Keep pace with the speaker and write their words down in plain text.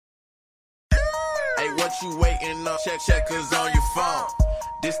what you waiting on? Checkers on your phone.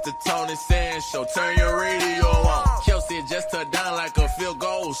 This the Tony Sand Show. Turn your radio on. Kelsey just touched down like a field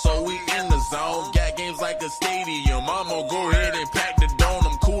goal, so we in the zone. Got games like a stadium. I'ma go ahead and pack the dome.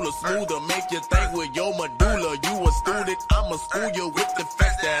 I'm cooler, smoother, make you think with your medulla. You a student, I'ma school you with the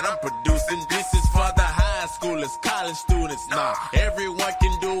facts that I'm producing. This is for the high schoolers, college students. Nah, everyone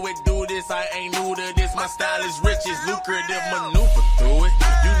can do it, do this. I ain't new to this. My style is rich, it's lucrative, maneuver through it.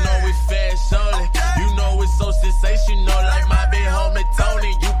 You know it's fast only. You know it's so sensational, like my big homie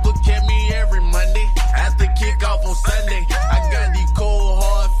Tony. You could catch me every Monday after kickoff on Sunday. I got these cold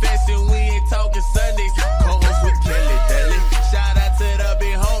hard facts and we ain't talking Sundays. Co-host with Kelly Daly. Shout out to the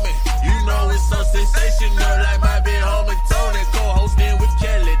big homie. You know it's so sensational, like my big homie Tony. Co-hosting with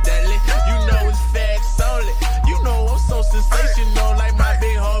Kelly Daly. You know it's facts only. You know I'm so sensational, like my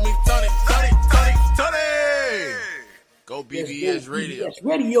big homie Tony. Go BBS Radio. BBS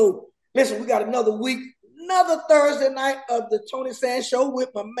Radio. Listen, we got another week, another Thursday night of the Tony Sand Show with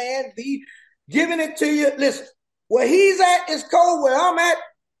my man V, giving it to you. Listen, where he's at is cold. Where I'm at,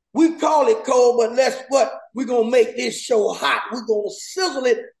 we call it cold, but we're going to make this show hot. We're going to sizzle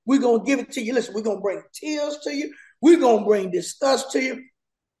it. We're going to give it to you. Listen, we're going to bring tears to you. We're going to bring disgust to you.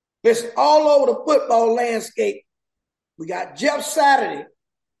 Listen, all over the football landscape, we got Jeff Saturday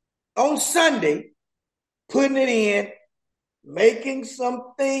on Sunday putting it in, making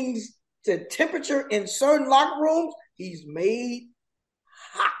some things to temperature in certain locker rooms. He's made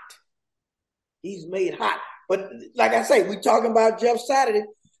hot. He's made hot. But like I say, we talking about Jeff Saturday,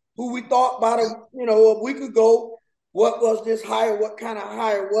 who we thought about a week ago. What was this hire? What kind of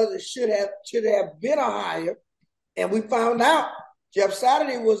hire was it? Should have been a hire. And we found out Jeff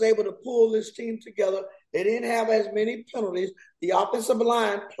Saturday was able to pull this team together. They didn't have as many penalties. The offensive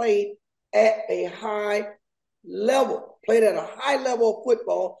line played at a high level of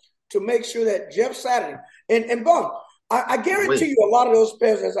football to make sure that Jeff Saturday and Vaughn, I guarantee you a lot of those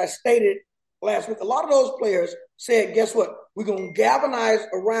players, as I stated last week, a lot of those players said, guess what? We're going to galvanize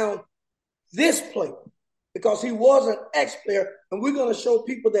around this player because he was an ex-player, and we're going to show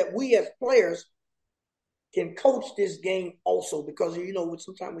people that we as players can coach this game also, because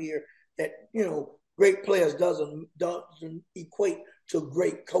sometimes we hear that great players doesn't equate to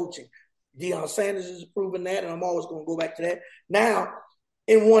great coaching. Deion Sanders has proven that, and I'm always going to go back to that. Now,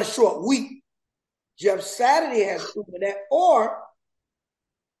 in one short week, Jeff Saturday has proven that, or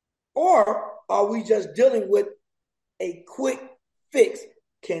are we just dealing with a quick fix?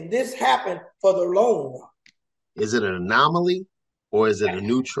 Can this happen for the long run? Is it an anomaly, or is it a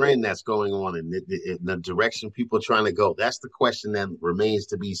new trend that's going on in the direction people are trying to go? That's the question that remains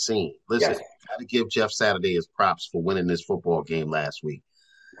to be seen. Listen, got to give Jeff Saturday his props for winning this football game last week.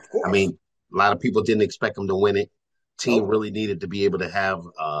 I mean, a lot of people didn't expect him to win it. Team really needed to be able to have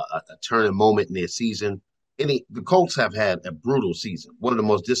a turning moment in their season. The Colts have had a brutal season. One of the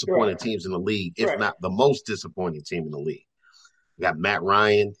most disappointing teams in the league, if not the most disappointing team in the league. We got Matt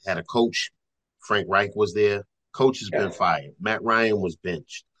Ryan, had a coach. Frank Reich was there. Coach has been fired. Matt Ryan was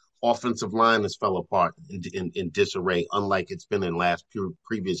benched. Offensive line has fell apart in disarray, unlike it's been in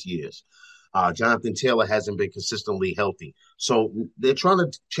previous years. Jonathan Taylor hasn't been consistently healthy. So they're trying to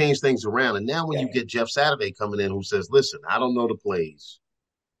change things around. And now when you get Jeff Saturday coming in who says, listen, I don't know the plays.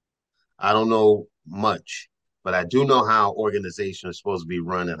 I don't know much, but I do know how organization is supposed to be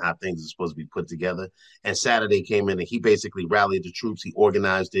run and how things are supposed to be put together. And Saturday came in and he basically rallied the troops. He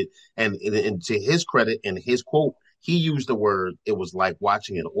organized it. And to his credit and his quote, he used the word, it was like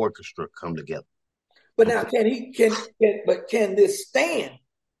watching an orchestra come together. But now can this stand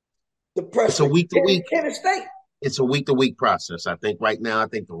the pressure? It's a week to week. Can it stay? It's a week-to-week process. I think right now,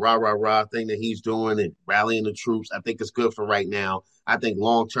 the rah-rah-rah thing that he's doing and rallying the troops, I think it's good for right now. I think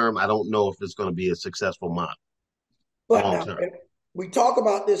long-term, I don't know if it's going to be a successful model. But now, we talk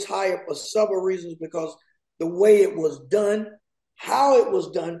about this hire for several reasons, because the way it was done, how it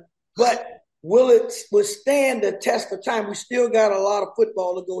was done, but will it withstand the test of time? We still got a lot of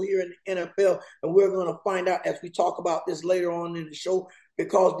football to go here in the NFL, and we're going to find out as we talk about this later on in the show,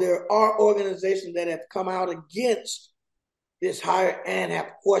 because there are organizations that have come out against this hire and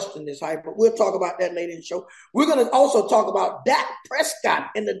have questioned this hire. But we'll talk about that later in the show. We're going to also talk about Dak Prescott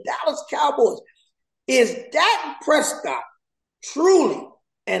and the Dallas Cowboys. Is Dak Prescott truly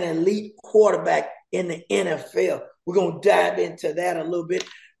an elite quarterback in the NFL? We're going to dive into that a little bit.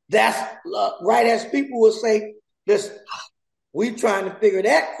 That's right, as people will say, listen, we're trying to figure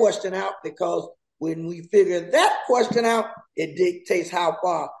that question out, because when we figure that question out, it dictates how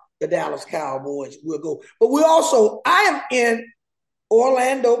far the Dallas Cowboys will go. But I am in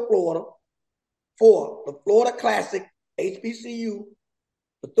Orlando, Florida for the Florida Classic, HBCU,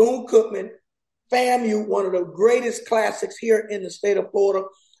 Bethune-Cookman FAMU, one of the greatest classics here in the state of Florida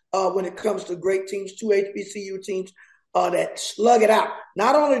when it comes to great teams, two HBCU teams that slug it out.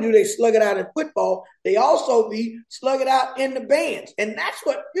 Not only do they slug it out in football, they also slug it out in the bands. And that's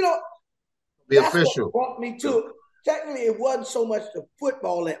what, that's official. what brought me to it. Technically, it wasn't so much the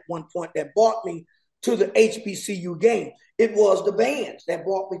football at one point that brought me to the HBCU game. It was the bands that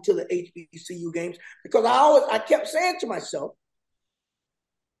brought me to the HBCU games because I kept saying to myself,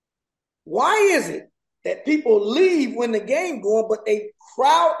 why is it that people leave when the game going, but they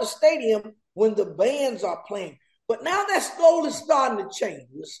crowd the stadium when the bands are playing? But now that's slowly starting to change.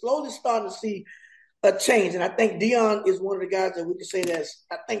 We're slowly starting to see a change. And I think Dion is one of the guys that we can say that's,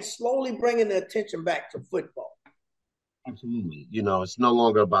 I think, slowly bringing the attention back to football. Absolutely. It's no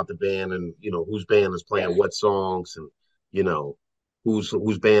longer about the band and, whose band is playing what songs and,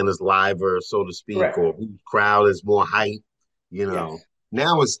 whose band is liver, so to speak, Correct. or whose crowd is more hype, Yes.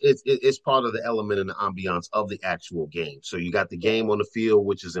 Now it's part of the element and the ambiance of the actual game. So you got the game on the field,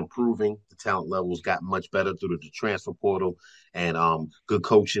 which is improving. The talent levels got much better through the transfer portal and good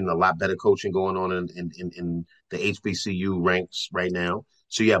coaching, a lot better coaching going on in the HBCU ranks right now.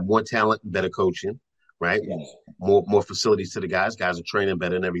 So you have more talent and better coaching, right? Yes. More facilities to the guys. Guys are training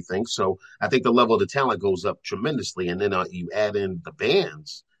better and everything. So I think the level of the talent goes up tremendously. And then you add in the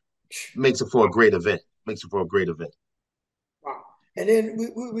bands, makes it for a great event. Wow. And then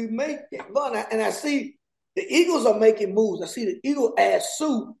we make it fun. And I see the Eagles are making moves. I see the Eagles add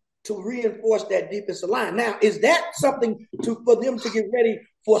Sue to reinforce that defensive line. Now, is that something for them to get ready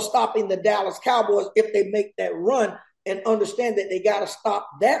for stopping the Dallas Cowboys if they make that run and understand that they got to stop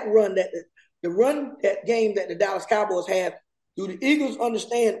that run, that game that the Dallas Cowboys have? Do the Eagles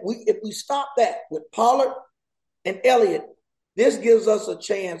understand if we stop that with Pollard and Elliott, this gives us a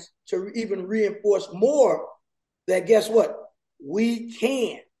chance to even reinforce more that guess what? We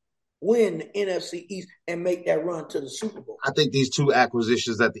can win the NFC East and make that run to the Super Bowl. I think these two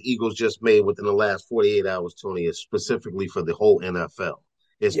acquisitions that the Eagles just made within the last 48 hours, Tony, is specifically for the whole NFL.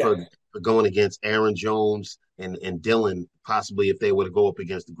 It's for going against Aaron Jones and Dillon, possibly if they were to go up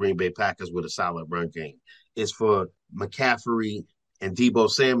against the Green Bay Packers with a solid run game. It's for McCaffrey and Deebo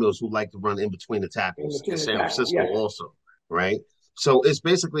Samuels, who like to run in between the tackles in San Francisco also, right? So it's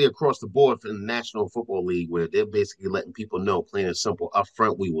basically across the board for the National Football League where they're basically letting people know, plain and simple, up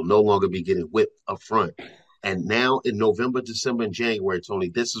front, we will no longer be getting whipped up front. And now in November, December, and January, Tony,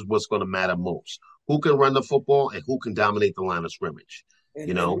 this is what's going to matter most. Who can run the football and who can dominate the line of scrimmage?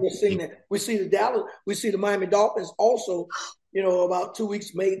 And we're seeing that. We see the Miami Dolphins also, about 2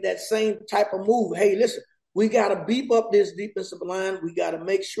 weeks made that same type of move. Hey, listen, we got to beef up this defensive line. We got to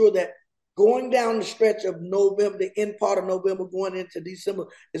make sure that going down the stretch of November, the end part of November, going into December,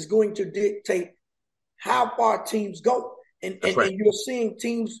 is going to dictate how far teams go. And you're seeing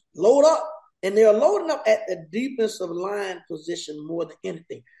teams load up, and they're loading up at the defensive line position more than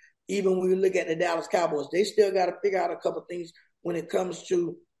anything. Even when we look at the Dallas Cowboys, they still got to figure out a couple of things when it comes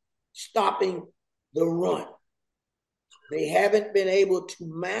to stopping the run. They haven't been able to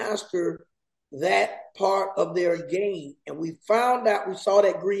master that part of their game. And we saw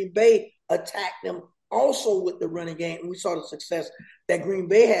that Green Bay attack them also with the running game. And we saw the success that Green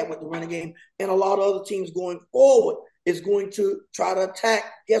Bay had with the running game. And a lot of other teams going forward is going to try to attack,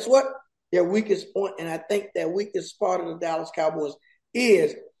 guess what? Their weakest point. And I think that weakest part of the Dallas Cowboys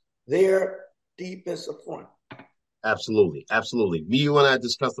is their defensive front. Absolutely. You and I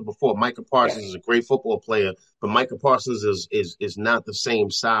discussed it before. Micah Parsons is a great football player, but Micah Parsons is not the same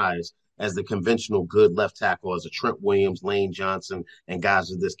size as the conventional good left tackle as a Trent Williams, Lane Johnson, and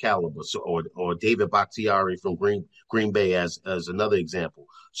guys of this caliber. So, or David Bakhtiari from Green Bay as another example.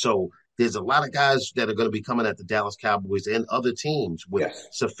 So there's a lot of guys that are going to be coming at the Dallas Cowboys and other teams with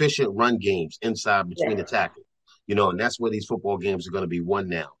sufficient run games inside between the tackles. And that's where these football games are going to be won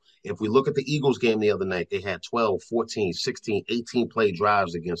now. If we look at the Eagles game the other night, they had 12, 14, 16, 18 play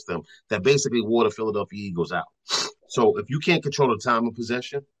drives against them that basically wore the Philadelphia Eagles out. So if you can't control the time of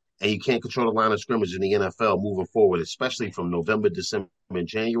possession and you can't control the line of scrimmage in the NFL moving forward, especially from November, December, and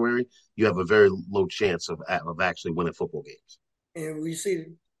January, you have a very low chance of actually winning football games. And we see,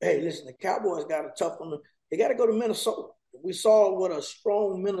 hey, listen, the Cowboys got a tough one. They got to go to Minnesota. We saw what a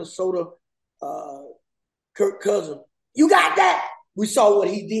strong Minnesota Kirk Cousins. You got that. We saw what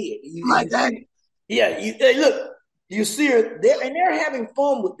he did. Like that? Yeah. Look, you see her there, and they're having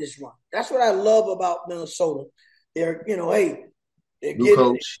fun with this run. That's what I love about Minnesota. They're, new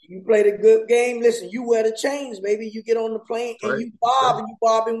coach. You played a good game. Listen, you wear the chains, baby. You get on the plane and you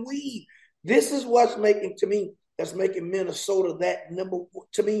bob and weave. This is what's making Minnesota that number.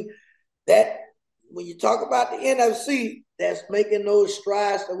 To me, that when you talk about the NFC, that's making those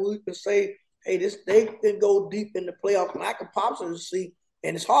strides that we can say hey, they can go deep in the playoffs, and I could possibly see,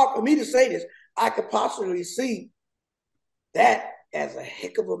 and it's hard for me to say this, I could possibly see that as a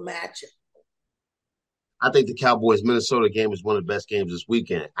heck of a matchup. I think the Cowboys Minnesota game is one of the best games this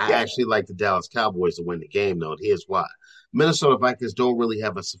weekend. I actually like the Dallas Cowboys to win the game, though. Here's why. Minnesota Vikings don't really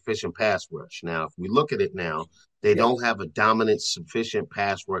have a sufficient pass rush. Now, if we look at it now, they don't have a dominant, sufficient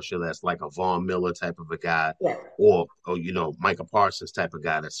pass rusher that's like a Vaughn Miller type of a guy or Micah Parsons type of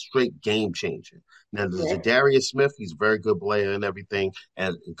guy that's straight game changer. Now, there's Jadarius Smith. He's a very good player and everything,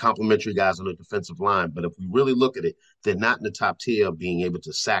 and complimentary guys on the defensive line. But if we really look at it, they're not in the top tier of being able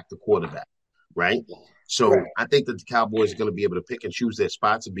to sack the quarterback, right? So I think that the Cowboys are going to be able to pick and choose their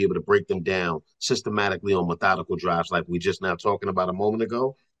spots and be able to break them down systematically on methodical drives like we just now talking about a moment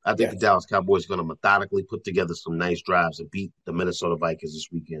ago. I think the Dallas Cowboys are going to methodically put together some nice drives and beat the Minnesota Vikings this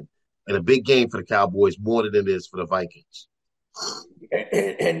weekend. And a big game for the Cowboys more than it is for the Vikings.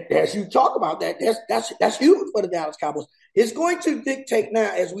 And as you talk about that, that's huge for the Dallas Cowboys. It's going to dictate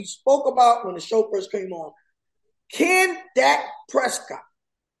now, as we spoke about when the show first came on, can Dak Prescott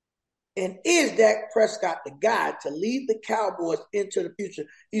and is Dak Prescott the guy to lead the Cowboys into the future?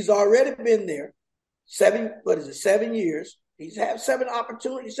 He's already been there 7 years. He's had 7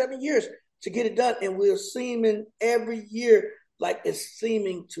 opportunities, 7 years to get it done. And we're seeming every year like it's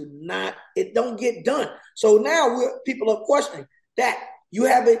seeming to it don't get done. So now people are questioning that you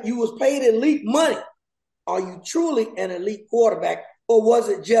was paid elite money. Are you truly an elite quarterback? Or was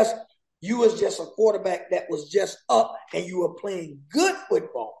it just, you was just a quarterback that was just up and you were playing good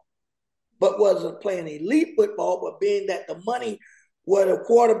football? But wasn't playing elite football, but being that the money where the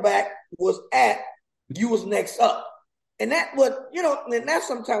quarterback was at, you was next up. And that and that's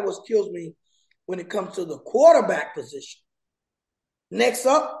sometimes what kills me when it comes to the quarterback position. Next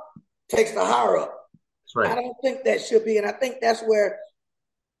up takes the higher up. Right. I don't think that should be, and I think that's where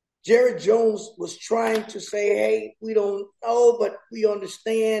Jerry Jones was trying to say, hey, we don't know, but we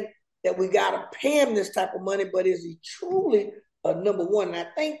understand that we got to pay him this type of money, but is he truly a number one? And I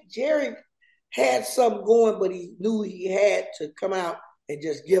think Jerry had something going, but he knew he had to come out and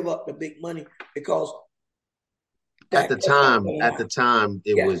just give up the big money because at the time,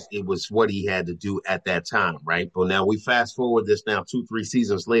 it was what he had to do at that time, right? But now we fast forward this now 2-3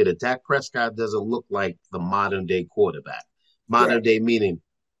 seasons later. Dak Prescott doesn't look like the modern day quarterback. Modern day meaning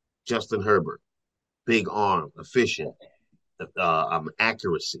Justin Herbert, big arm, efficient,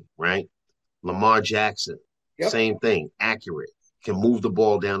 accuracy, right? Lamar Jackson, same thing, accurate. Can move the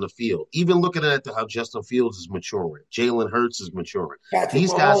ball down the field. Even looking at how Justin Fields is maturing, Jalen Hurts is maturing.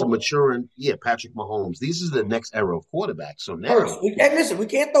 These guys are maturing. Yeah, Patrick Mahomes. These is the next era of quarterbacks. So now, we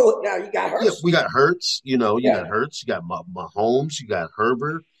can't throw it now. You got Hurts. Yeah, we got Hurts. You got Hurts. You got Mahomes. You got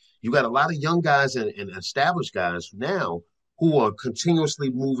Herbert. You got a lot of young guys and established guys now who are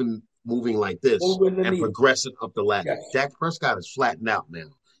continuously moving like this and progressing up the ladder. Yes. Dak Prescott is flattened out now,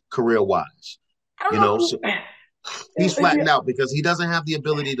 career-wise. He's flattened out because he doesn't have the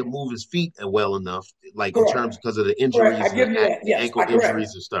ability to move his feet well enough, like in terms because of the injuries, ankle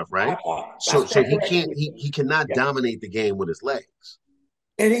injuries and stuff, right? So he cannot dominate the game with his legs.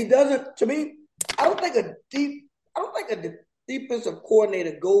 And he doesn't. To me, I don't think a defensive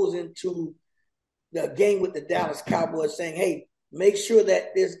coordinator goes into the game with the Dallas Cowboys saying, "Hey, make sure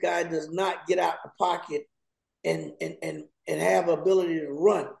that this guy does not get out the pocket and have ability to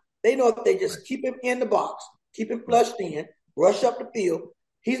run." They know if they just keep him in the box, keep him flushed in, rush up the field,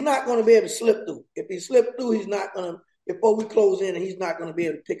 he's not going to be able to slip through. If he slips through, he's not going to, before we close in, he's not going to be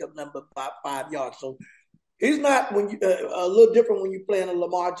able to pick up number 5 yards. So he's not a little different when you're playing a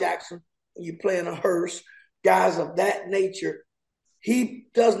Lamar Jackson, when you're playing a Hurst, guys of that nature. He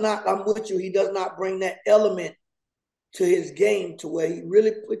does not, I'm with you, he does not bring that element to his game to where he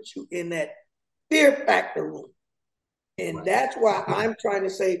really puts you in that fear factor room. And that's why I'm trying to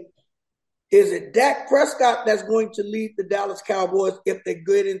say, is it Dak Prescott that's going to lead the Dallas Cowboys if they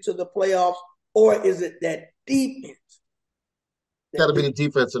get into the playoffs, or is it that defense? It's got to be the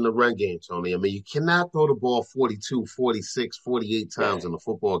defense in the run game, Tony. I mean, you cannot throw the ball 42, 46, 48 times in a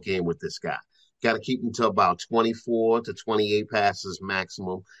football game with this guy. Got to keep him to about 24 to 28 passes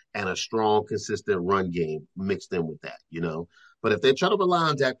maximum and a strong, consistent run game mixed in with that, But if they try to rely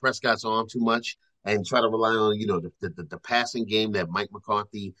on Dak Prescott's arm too much and try to rely on, the passing game that Mike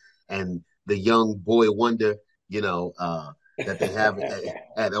McCarthy and the young boy wonder, that they have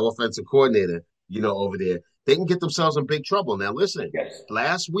at offensive coordinator, over there, they can get themselves in big trouble. Now, listen,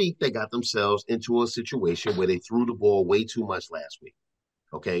 last week they got themselves into a situation where they threw the ball way too much last week.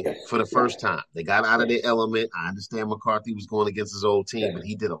 Okay, for the first time. They got out of their element. I understand McCarthy was going against his old team, but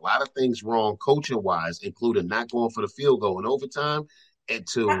he did a lot of things wrong coaching-wise, including not going for the field goal in overtime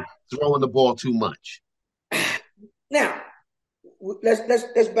to throwing the ball too much. Now,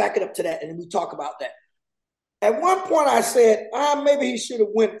 let's back it up to that, and we talk about that. At one point, I said, maybe he should have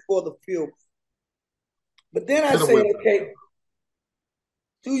went for the field. But then I said, okay,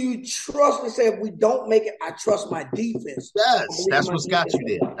 do you trust and say if we don't make it, I trust my defense? Yes, that's what's got you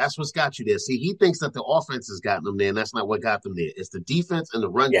there. That's what's got you there. See, he thinks that the offense has gotten them there, and that's not what got them there. It's the defense and the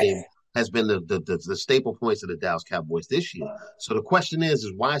run game has been the staple points of the Dallas Cowboys this year. So the question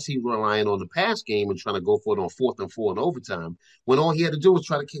is why is he relying on the pass game and trying to go for it on 4th and 4 in overtime when all he had to do was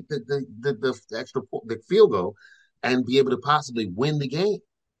try to kick the field goal and be able to possibly win the game?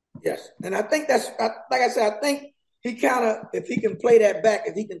 Yes, and I think that's like I said. I think he kind of, if he can play that back,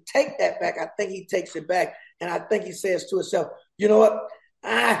 if he can take that back, I think he takes it back, and I think he says to himself, "You know what?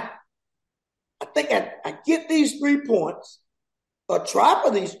 I think I get these 3 points, or try for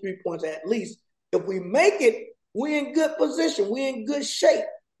these 3 points at least. If we make it, we're in good position, we're in good shape.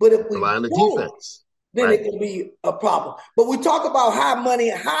 But if we rely on the defense, then it can be a problem. But we talk about high money,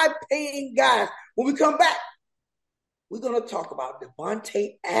 high paying guys. When we come back, we're going to talk about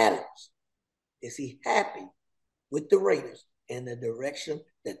Davante Adams. Is he happy with the Raiders and the direction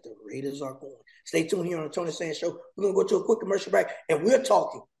that the Raiders are going? Stay tuned here on the Tony Sands Show. We're going to go to a quick commercial break, and we're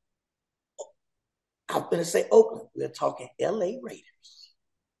talking, I'm going to say Oakland. We're talking L.A. Raiders.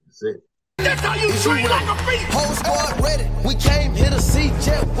 That's it. That's how you treat like a beast. Whole squad ready. We came here to see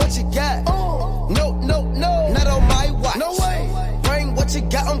Jeff. What you got? No, not on my watch. No way. Bring what you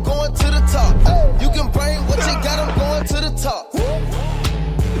got. I'm going to the top. You can bring what you got. I'm going to the top.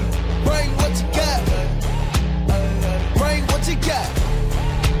 Bring what you got. Bring what you got.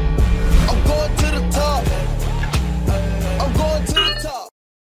 I'm going to the top. I'm going to the top.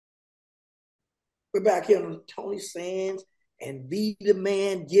 We're back here on Tony Sands and Be the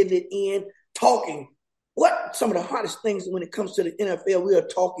Man getting it in, talking what some of the hottest things when it comes to the NFL. We are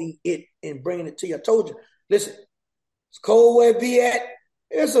talking it and bringing it to you. I told you, listen, it's cold where it be at.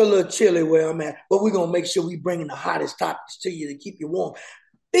 It's a little chilly where I'm at, but we're going to make sure we bringing the hottest topics to you to keep you warm.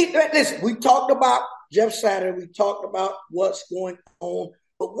 Listen, we talked about Jeff Saturday. We talked about what's going on,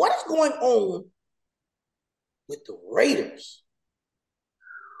 but what is going on with the Raiders?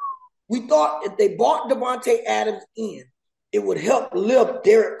 We thought if they brought Davante Adams in, it would help lift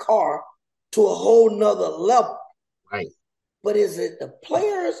Derek Carr to a whole nother level. Right. But is it the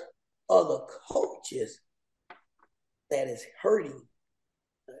players or the coaches that is hurting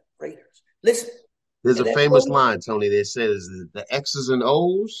the Raiders? Listen. There's a famous line, Tony, that says the X's and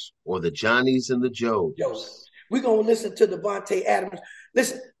O's or the Johnnies and the Joes. We're going to listen to Davante Adams.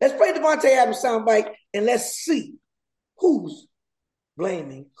 Listen, let's play Davante Adams soundbite and let's see who's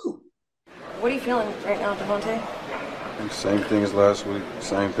blaming who. What are you feeling right now, Davante? Same thing as last week,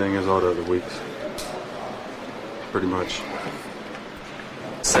 same thing as all the other weeks. Pretty much.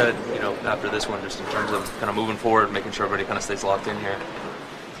 Said, after this one, just in terms of kind of moving forward, making sure everybody kind of stays locked in here.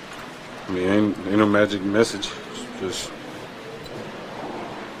 I mean, ain't no magic message. Just,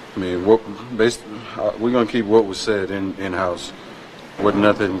 we're gonna keep what was said in house. Wasn't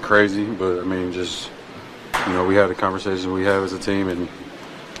nothing crazy, but just, we had the conversation we have as a team, and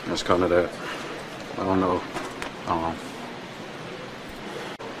that's kind of that. I don't know.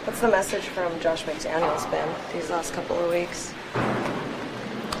 What's the message from Josh McDaniels been these last couple of weeks?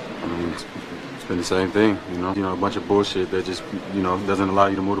 It's been the same thing, a bunch of bullshit that just, doesn't allow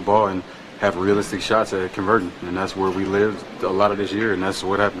you to move the ball and have realistic shots at converting. And that's where we lived a lot of this year, and that's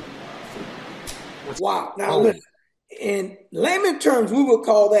what happened. Wow. Now, listen, in layman terms, we would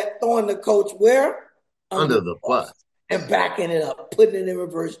call that throwing the coach where? Under the bus. And backing it up, putting it in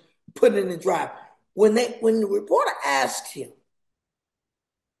reverse, putting it in drive. When the reporter asked him,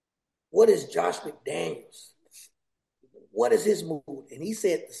 what is Josh McDaniels? What is his mood? And he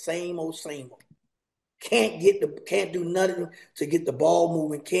said the same old. Can't do nothing to get the ball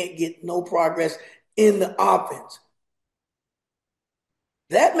moving, can't get no progress in the offense.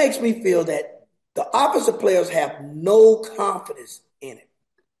 That makes me feel that the offensive players have no confidence in it.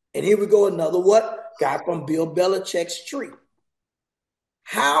 And here we go, another guy from Bill Belichick's tree.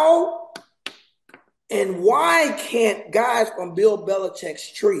 How and why can't guys from Bill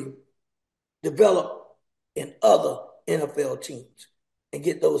Belichick's tree develop in other NFL teams and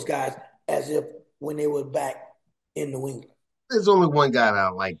get those guys as if when they were back in New England? There's only one guy that I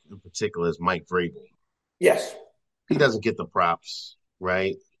like in particular is Mike Vrabel. Yes. He doesn't get the props,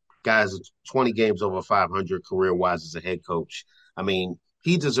 right? Guys, 20 games over 500 career-wise as a head coach.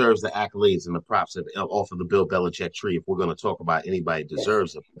 He deserves the accolades and the props off of the Bill Belichick tree if we're going to talk about anybody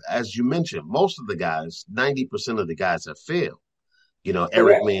deserves it. As you mentioned, most of the guys, 90% of the guys have failed.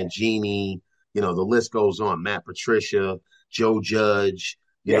 Eric Mangini, the list goes on. Matt Patricia, Joe Judge,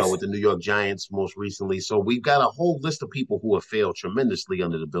 with the New York Giants most recently. So we've got a whole list of people who have failed tremendously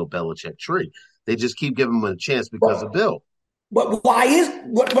under the Bill Belichick tree. They just keep giving them a chance because of Bill. But why is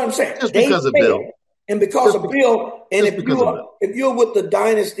what I'm saying? Just because of Bill. And because of Bill, and if you're with the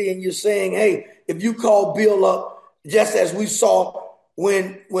dynasty and you're saying, hey, if you call Bill up, just as we saw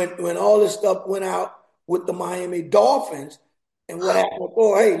when all this stuff went out with the Miami Dolphins and what happened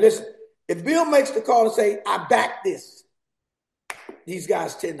before, hey, listen, if Bill makes the call and say, I back this, these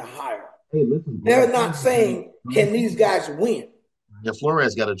guys tend to hire. Hey, listen, they're not saying, can these guys win? And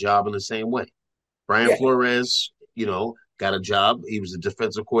Flores got a job in the same way. Brian Flores, got a job. He was a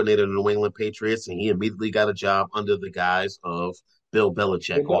defensive coordinator in the New England Patriots, and he immediately got a job under the guise of Bill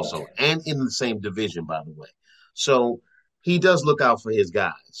Belichick also, and in the same division, by the way. So he does look out for his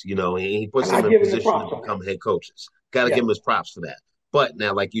guys, and he puts them in position to become head coaches. Got to give him his props for that. But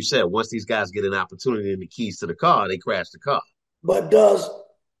now, like you said, once these guys get an opportunity and the keys to the car, they crash the car. But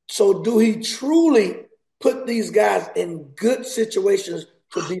do he truly put these guys in good situations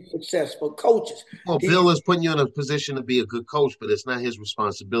to be successful coaches? Well, Bill is putting you in a position to be a good coach, but it's not his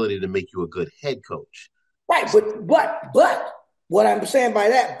responsibility to make you a good head coach. Right, but what I'm saying by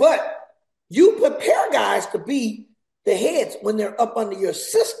that, but you prepare guys to be the heads when they're up under your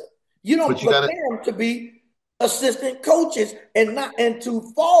system. You don't prepare them to be assistant coaches and to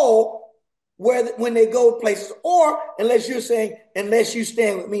fall when they go places, or unless you stand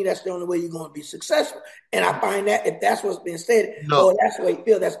with me, that's the only way you're going to be successful. And I find that if that's what's being said, that's the way you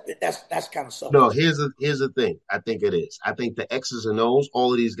feel. That's kind of something. No, here's the thing. I think it is. I think the X's and O's.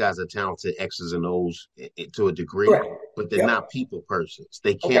 All of these guys are talented X's and O's to a degree, correct, but they're not people persons.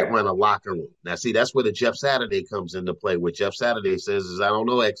 They can't run a locker room. Now, see, that's where the Jeff Saturday comes into play. What Jeff Saturday says is, I don't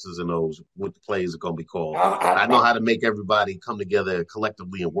know X's and O's, what the plays are going to be called. I know how to make everybody come together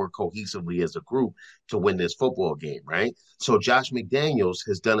collectively and work cohesively as a group to win this football game, right? So Josh McDaniels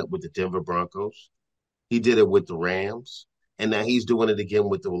has done it with the Denver Broncos. He did it with the Rams. And now he's doing it again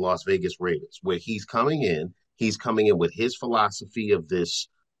with the Las Vegas Raiders, where he's coming in with his philosophy of this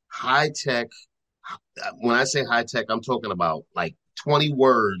high-tech. When I say high-tech, I'm talking about like 20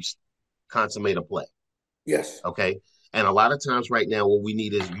 words, consummate a play. Yes. Okay? And a lot of times right now what we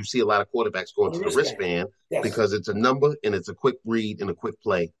need is you see a lot of quarterbacks going to the wristband because it's a number and it's a quick read and a quick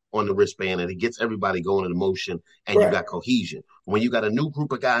play on the wristband, and it gets everybody going in motion, and you got cohesion. When you got a new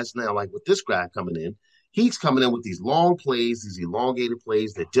group of guys now, like with this guy coming in, he's coming in with these long plays, these elongated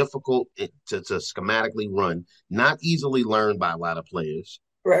plays. They're difficult to schematically run, not easily learned by a lot of players.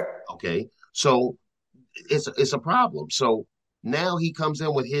 Right. Okay. So it's a problem. So now he comes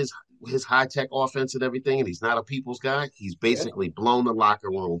in with his high-tech offense and everything, and he's not a people's guy. He's basically blown the locker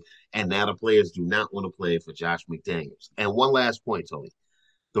room, and now the players do not want to play for Josh McDaniels. And one last point, Tony.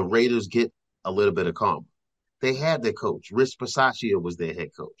 The Raiders get a little bit of calm. They had their coach. Rich Bisaccia was their head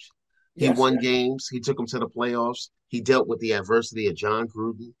coach. He won games. He took them to the playoffs. He dealt with the adversity of John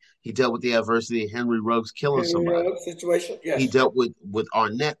Gruden. He dealt with the adversity of Henry Ruggs killing somebody. Situation. Yes. He dealt with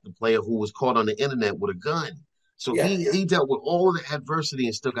Arnett, the player who was caught on the internet with a gun. So he dealt with all of the adversity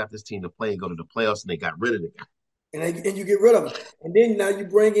and still got this team to play and go to the playoffs, and they got rid of the guy. And you get rid of him. And then now you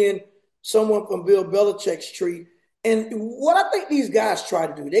bring in someone from Bill Belichick's tree. And what I think these guys try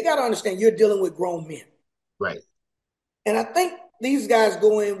to do, they got to understand you're dealing with grown men. Right. And I think these guys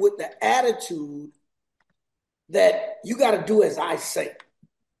go in with the attitude that you got to do as I say.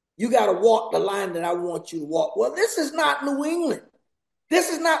 You got to walk the line that I want you to walk. Well, this is not New England. This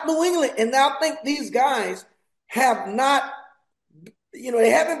is not New England. And I think these guys have not,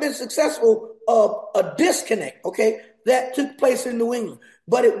 they haven't been successful of a disconnect, okay, that took place in New England.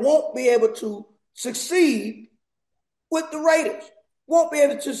 But it won't be able to succeed with the Raiders. Won't be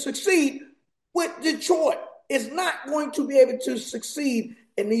able to succeed with Detroit. It's not going to be able to succeed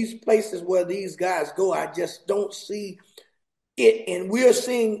in these places where these guys go. I just don't see it, and we're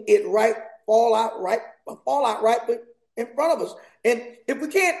seeing it fall out right in front of us. And if we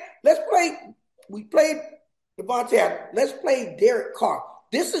can't, we played Devontae Adams. Let's play Derek Carr.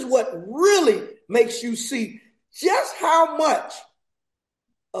 This is what really makes you see just how much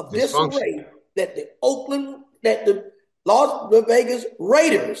of this array that the Las Vegas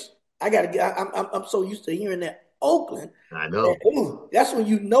Raiders. I'm so used to hearing that Oakland. I know. That's when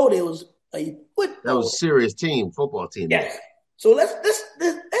you know there was a football. That was a serious football team. Yes. So let's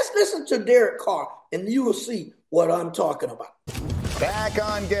listen to Derek Carr, and you will see what I'm talking about. Back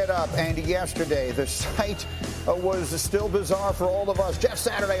on Get Up, and yesterday the sight was still bizarre for all of us. Jeff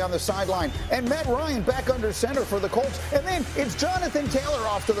Saturday on the sideline, and Matt Ryan back under center for the Colts. And then it's Jonathan Taylor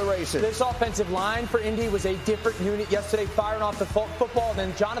off to the races. This offensive line for Indy was a different unit yesterday, firing off the football.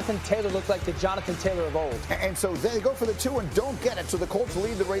 Then Jonathan Taylor looked like the Jonathan Taylor of old. And so they go for the 2 and don't get it. So the Colts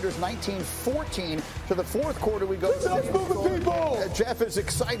lead the Raiders 19-14. To the fourth quarter, we go. Jeff is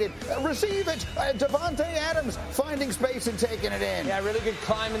excited. Receive it. Davante Adams finding space and taking it in. Yeah, really good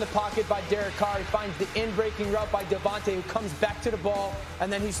climb in the pocket by Derek Carr. He finds the in-breaking route by Davante, who comes back to the ball,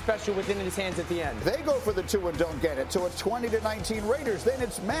 and then he's special within his hands at the end. They go for the 2 and don't get it. So it's 20-19 Raiders. Then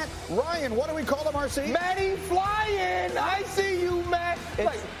it's Matt Ryan. What do we call him, RC? Matty flying. I see you, Matt.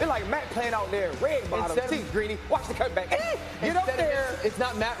 It's like Matt playing out there. Red bottom. See, Greeny. Watch the cutback. Get up there. It's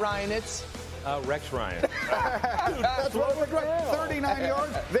not Matt Ryan. It's Rex Ryan. That's what we're doing. 39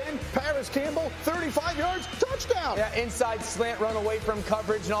 yards. Then Paris Campbell, 35 yards, touchdown. Yeah, inside slant run away from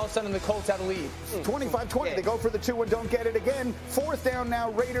coverage, and all of a sudden the Colts had a lead. 25-20. Yeah. They go for the 2 and don't get it again. Fourth down now,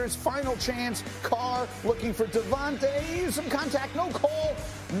 Raiders. Final chance. Carr looking for Davante. Some contact, no call,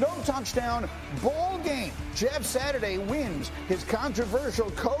 no touchdown. Ball game. Jeff Saturday wins his controversial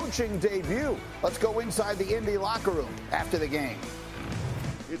coaching debut. Let's go inside the Indy locker room after the game.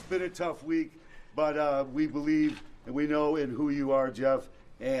 It's been a tough week, but we believe and we know in who you are, Jeff.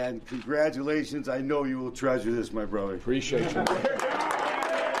 And congratulations. I know you will treasure this, my brother. Appreciate you.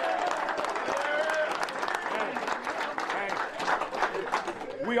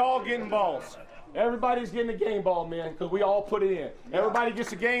 We all getting balls. Everybody's getting a game ball, man, because we all put it in. Everybody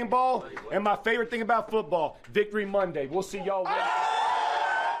gets a game ball. And my favorite thing about football, Victory Monday. We'll see y'all Wednesday.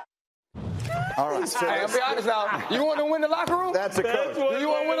 All right. So I'll be honest now. You want to win the locker room? That's a coach. Do you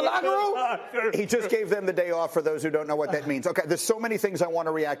want to win the locker room? He just gave them the day off for those who don't know what that means. Okay, there's so many things I want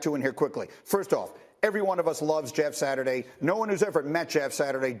to react to in here quickly. First off, every one of us loves Jeff Saturday. No one who's ever met Jeff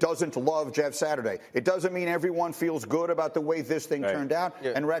Saturday doesn't love Jeff Saturday. It doesn't mean everyone feels good about the way this thing turned out.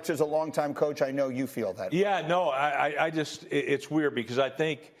 Yeah. And Rex is a longtime coach. I know you feel that. Yeah, no, I just, it's weird because I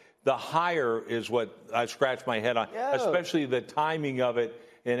think the hire is what I scratch my head on, especially the timing of it.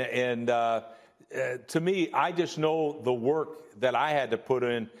 And to me, I just know the work that I had to put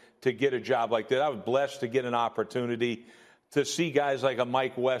in to get a job like that. I was blessed to get an opportunity to see guys like a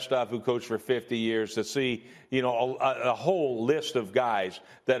Mike Westhoff who coached for 50 years, to see, a whole list of guys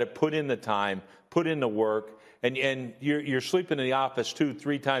that have put in the time, put in the work, and you're sleeping in the office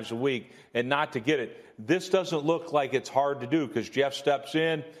 2-3 times a week and not to get it. This doesn't look like it's hard to do because Jeff steps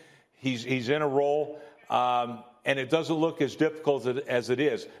in, he's in a role, and it doesn't look as difficult as it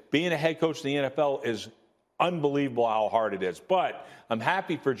is. Being a head coach in the NFL is unbelievable how hard it is. But I'm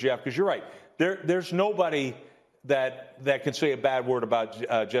happy for Jeff because you're right. There's nobody that can say a bad word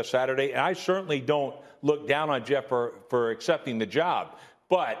about Jeff Saturday. And I certainly don't look down on Jeff for accepting the job.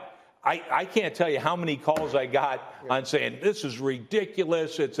 But I can't tell you how many calls I got on saying this is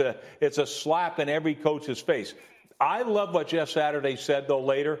ridiculous. It's a slap in every coach's face. I love what Jeff Saturday said, though,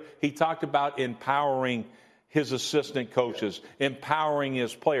 later. He talked about empowering his assistant coaches, empowering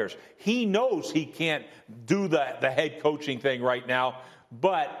his players. He knows he can't do the head coaching thing right now,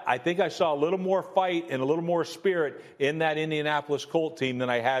 but I think I saw a little more fight and a little more spirit in that Indianapolis Colt team than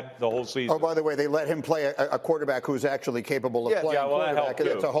I had the whole season. Oh, by the way, they let him play a quarterback who's actually capable of playing quarterback, and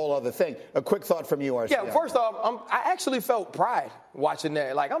that's a whole other thing. A quick thought from you, RC. Yeah, first off, I actually felt pride watching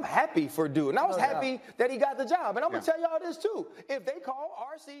that. Like, I'm happy for Dude, and I was happy that he got the job. And I'm going to tell y'all this, too. If they call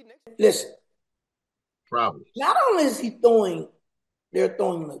RC next... Listen. Problems. Not only is they're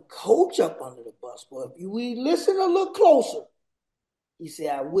throwing the coach up under the bus, but if we listen a little closer, he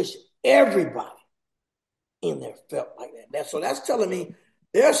said, I wish everybody in there felt like that. So that's telling me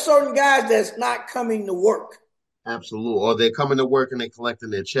there are certain guys that's not coming to work. Absolutely. Or they're coming to work and they're collecting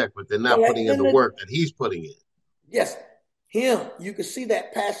their check, but they're not putting in the work that he's putting in. Yes. Him. You can see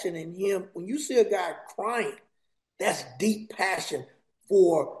that passion in him. When you see a guy crying, that's deep passion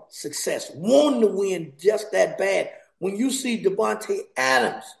for success, wanting to win just that bad. When you see Davante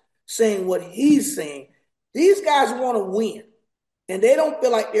Adams saying what he's saying, these guys want to win, and they don't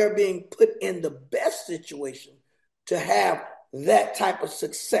feel like they're being put in the best situation to have that type of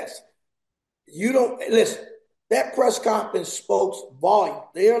success. You don't listen. That press conference spoke volume.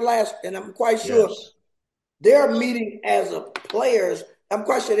 And I'm quite sure they're meeting as a players. I'm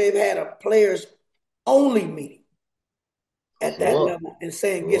quite sure they've had a players only meeting at that level and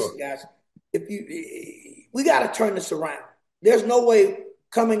saying, listen, guys, we got to turn this around. There's no way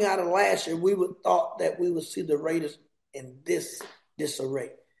coming out of last year we would thought that we would see the Raiders in this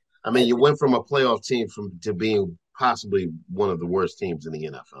disarray. I mean, you went from a playoff team to being possibly one of the worst teams in the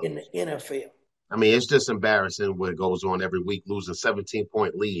NFL. In the NFL. I mean, it's just embarrassing what goes on every week, losing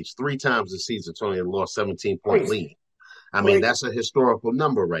 17-point leads. 3 times this season, Tony had lost 17-point lead. I mean, that's a historical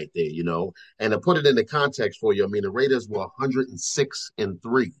number right there, you know. And to put it into context for you, I mean, the Raiders were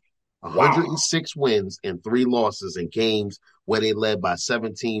 106-3. 106 wins and 3 losses in games where they led by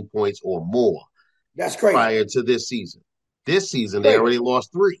 17 points or more. That's crazy. Prior to this season. This season, they already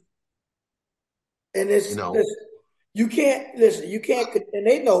lost 3. And it's, you can't, and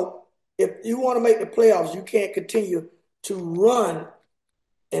they know if you want to make the playoffs, you can't continue to run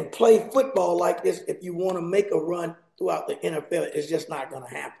and play football like this if you want to make a run throughout the NFL. It's just not going to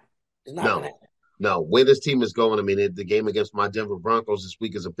happen. It's not going to happen. No, where this team is going, I mean, the game against my Denver Broncos this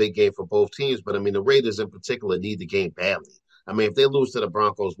week is a big game for both teams, but I mean, the Raiders in particular need the game badly. I mean, if they lose to the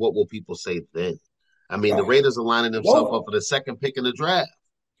Broncos, what will people say then? I mean, the Raiders are lining themselves up for the second pick in the draft.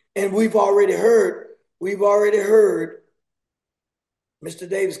 And we've already heard Mr.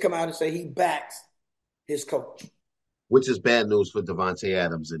 Davis come out and say he backs his coach. Which is bad news for Davante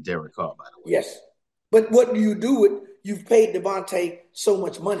Adams and Derek Carr, by the way. Yes. But what do you do with, you've paid Davante so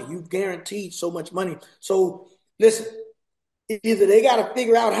much money. You've guaranteed so much money. So, listen, either they got to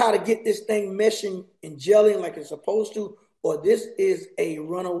figure out how to get this thing meshing and gelling like it's supposed to, or this is a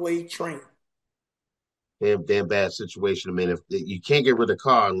runaway train. Damn bad situation. I mean, if you can't get rid of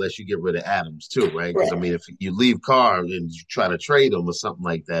Carr unless you get rid of Adams too, right? Because I mean, if you leave Carr and you try to trade him or something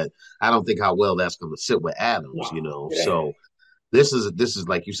like that, I don't think how well that's going to sit with Adams, you know. Yeah. So this is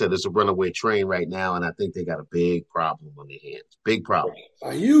like you said, it's a runaway train right now, and I think they got a big problem on their hands. Big problem.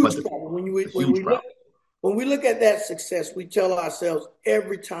 A huge problem. When we look at that success, we tell ourselves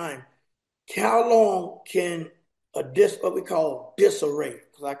every time, how long can what we call disarray?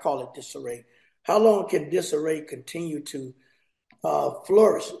 Because I call it disarray. How long can disarray continue to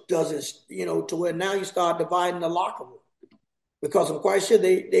flourish? Does it, to where now you start dividing the locker room? Because I'm quite sure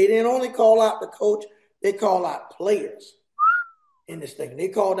they didn't only call out the coach, they call out players in this thing. They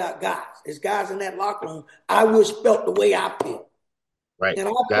called out guys. There's guys in that locker room I wish felt the way I feel. Right. And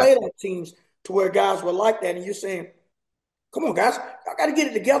I played on teams to where guys were like that, and you're saying, come on, guys, I got to get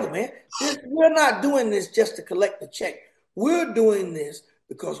it together, man. We're not doing this just to collect the check. We're doing this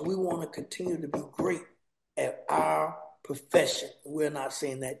because we want to continue to be great at our profession. We're not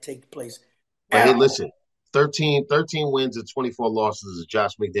seeing that take place. But hey, listen, 13 wins and 24 losses is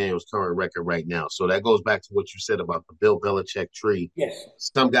Josh McDaniels' current record right now. So that goes back to what you said about the Bill Belichick tree. Yes.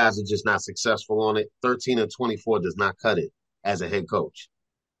 Some guys are just not successful on it. 13 and 24 does not cut it as a head coach.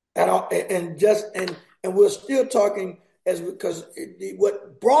 And we're still talking because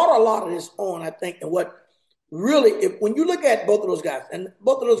what brought a lot of this on, I think, and what really, when you look at both of those guys, and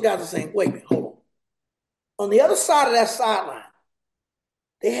both of those guys are saying, wait a minute, hold on. On the other side of that sideline,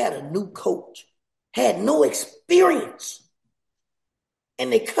 they had a new coach, had no experience.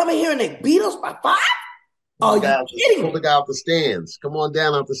 And they come in here and they beat us by 5? Are you kidding me? Pull the guy out the stands. Come on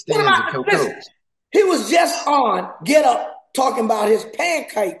down out the stands and come coach. He was just on Get Up talking about his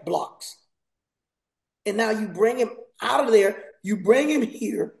pancake blocks. And now you bring him out of there, you bring him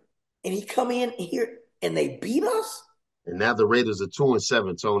here, and he come in here and they beat us? And now the Raiders are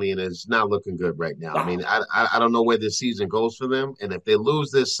 2-7, Tony, and it's not looking good right now. Wow. I mean, I don't know where this season goes for them. And if they lose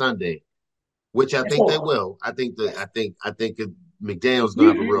this Sunday, which I think they will, I think McDaniel's gonna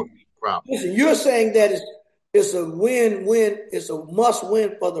have a real problem. Listen, you're saying that it's a win-win, it's a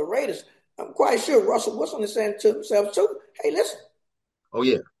must-win for the Raiders. I'm quite sure Russell Wilson is saying to himself too, hey, listen. Oh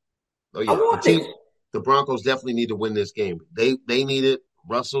yeah. The Broncos definitely need to win this game. They need it.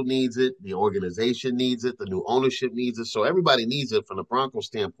 Russell needs it. The organization needs it. The new ownership needs it. So everybody needs it from the Broncos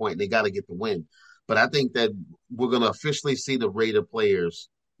standpoint, and they got to get the win. But I think that we're going to officially see the Raider players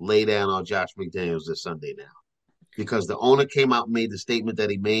lay down on Josh McDaniels this Sunday now. Because the owner came out and made the statement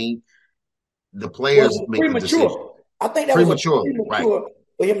that he made. The players make the decision. I think that was premature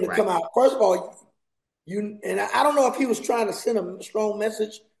for him to come out. First of all, I don't know if he was trying to send a strong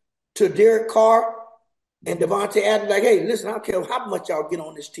message to Derek Carr and Davante Adams, like, hey, listen, I don't care how much y'all get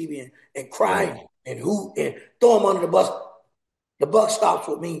on this TV and cry and hoot and throw them under the bus. The buck stops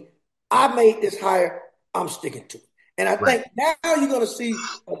with me. I made this hire. I'm sticking to it. And I think now you're going to see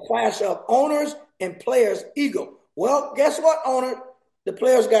a clash of owners and players' ego. Well, guess what, owner? The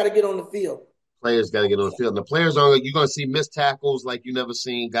players got to get on the field. Players got to get on the field. And the players you're going to see missed tackles like you never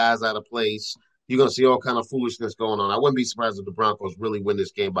seen, guys out of place. You're going to see all kind of foolishness going on. I wouldn't be surprised if the Broncos really win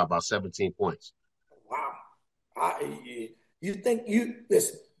this game by about 17 points. Wow.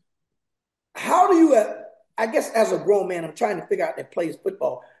 Listen, how do you, I guess as a grown man, I'm trying to figure out that plays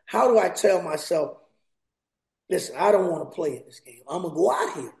football. How do I tell myself, listen, I don't want to play in this game. I'm going to go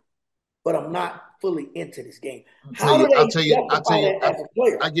out here but I'm not fully into this game. I'll How do they tell you, justify that as a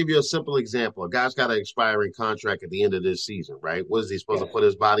player? I'll give you a simple example. A guy's got an expiring contract at the end of this season, right? What is he supposed to put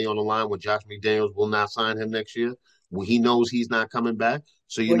his body on the line when Josh McDaniels will not sign him next year? Well, he knows he's not coming back.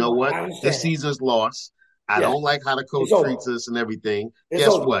 So you know what? This season's lost. I don't like how the coach treats us and everything.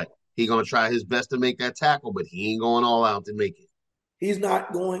 Guess what? He's going to try his best to make that tackle, but he ain't going all out to make it. He's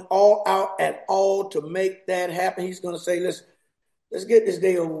not going all out at all to make that happen. He's going to say, listen, let's get this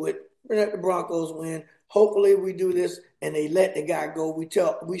day over with. Let the Broncos win. Hopefully we do this and they let the guy go.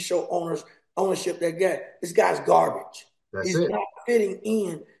 We show ownership that this guy's garbage. He's not fitting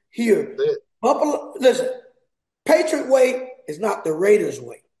in here. Buffalo, listen, Patriot way is not the Raiders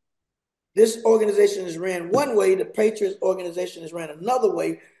way. This organization is ran one way. The Patriots organization is ran another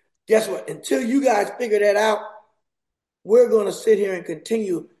way. Guess what? Until you guys figure that out, we're going to sit here and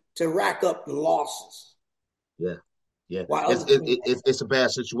continue to rack up the losses. Yeah. It's a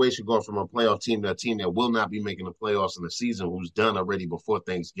bad situation going from a playoff team to a team that will not be making the playoffs in the season who's done already before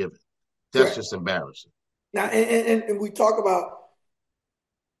Thanksgiving. That's just embarrassing. Now, and we talk about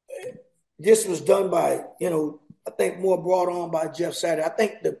this was done by, I think more brought on by Jeff Saturday. I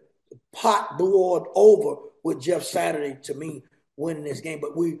think the pot boiled over with Jeff Saturday to me winning this game.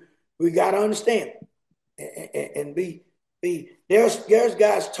 But we got to understand and be there's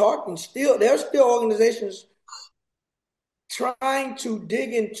guys talking still. There's still organizations trying to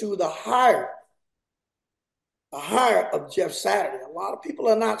dig into the hire of Jeff Saturday. A lot of people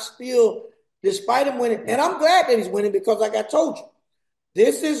are not still, despite him winning. And I'm glad that he's winning because, like I told you,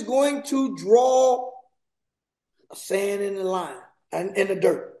 this is going to draw a sand in the line and in the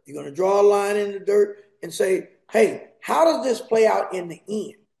dirt. You're going to draw a line in the dirt and say, hey, how does this play out in the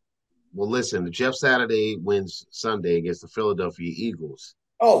end? Well, listen, if Jeff Saturday wins Sunday against the Philadelphia Eagles.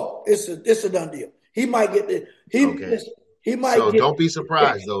 Oh, it's a done deal. He might get the he might. So don't be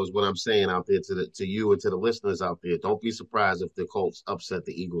surprised, though, is what I'm saying out there to you and to the listeners out there. Don't be surprised if the Colts upset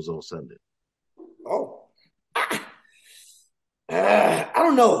the Eagles on Sunday. Oh, I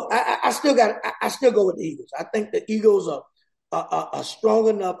don't know. I still go with the Eagles. I think the Eagles are strong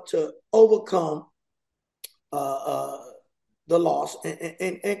enough to overcome the loss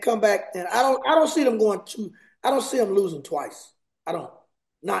and come back. And I don't see them going to. I don't see them losing twice. I don't.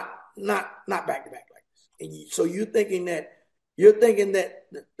 Not back to back like this. And so you're thinking that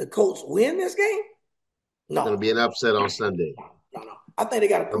the Colts win this game? No, it's going to be an upset on Sunday. No. I think they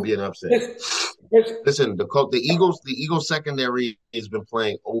got to. It'll be an upset. Listen, the Eagles secondary has been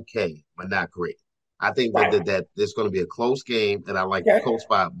playing okay, but not great. I think that it's going to be a close game, and I like the Colts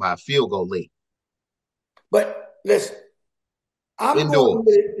by a field goal late. But listen, I'm going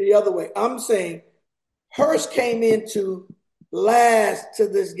with it the other way. I'm saying Hurst came into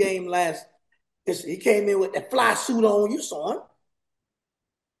this game last. He came in with that fly suit on. You saw him,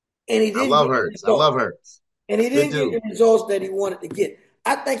 and he didn't. I love Hurts. And he didn't get the results that he wanted to get.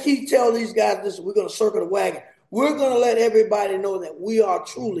 I think he tell these guys, listen, we're going to circle the wagon. We're going to let everybody know that we are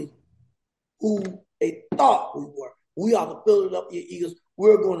truly who they thought we were. We are the Philadelphia Eagles.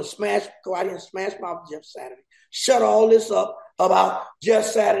 We're going to go out here and smash mouth Jeff Saturday. Shut all this up about Jeff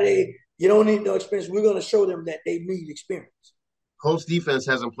Saturday. You don't need no experience. We're going to show them that they need experience. Colts defense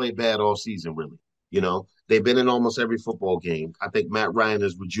hasn't played bad all season, really. They've been in almost every football game. I think Matt Ryan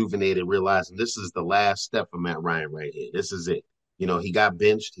is rejuvenated, realizing this is the last step for Matt Ryan right here. This is it. He got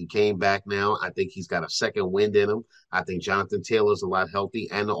benched. He came back now. I think he's got a second wind in him. I think Jonathan Taylor's a lot healthy,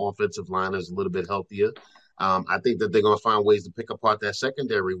 and the offensive line is a little bit healthier. I think that they're going to find ways to pick apart that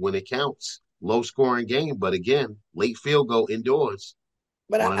secondary when it counts. Low-scoring game, but again, late field goal indoors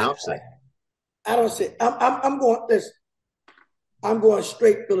on an upset. I don't see. I'm going this. I'm going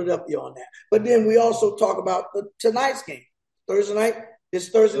straight Philadelphia on that. But then we also talk about tonight's game, Thursday night. It's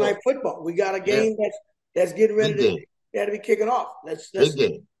Thursday night football. We got a game that's getting ready to be kicking off. Big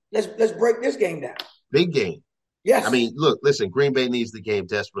game. Let's break this game down. Big game. Yes. I mean, listen, Green Bay needs the game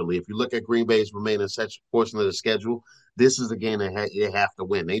desperately. If you look at Green Bay's remaining portion of the schedule, this is the game they have to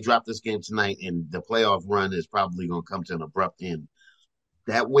win. They drop this game tonight, and the playoff run is probably going to come to an abrupt end.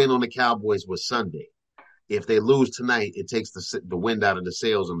 That win on the Cowboys was Sunday. If they lose tonight, it takes the wind out of the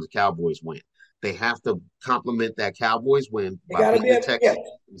sails and the Cowboys win. They have to complement that Cowboys win by beating the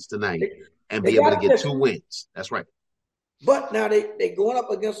Texans tonight and be able to get 2 wins. That's right. But now they're going up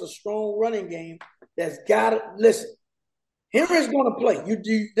against a strong running game that's got to – listen, Henry's going to play.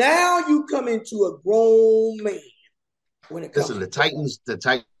 You come into a grown man when it comes the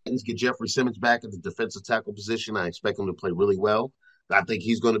Titans get Jeffrey Simmons back at the defensive tackle position. I expect him to play really well. I think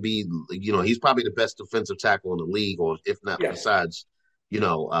he's going to be, he's probably the best defensive tackle in the league, or if not, besides,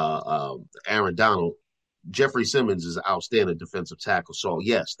 Aaron Donald. Jeffrey Simmons is an outstanding defensive tackle. So,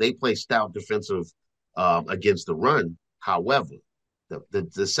 yes, they play stout defensive against the run. However,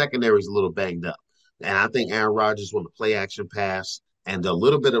 the secondary is a little banged up. And I think Aaron Rodgers with a play action pass and a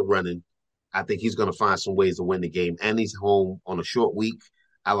little bit of running, I think he's going to find some ways to win the game. And he's home on a short week.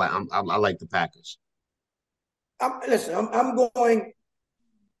 I like the Packers. I'm going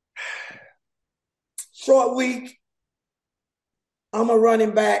short week. I'm a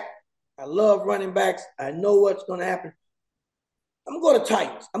running back. I love running backs. I know what's going to happen. I'm going to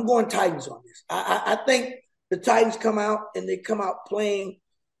Titans. I'm going Titans on this. I think the Titans come out and they come out playing,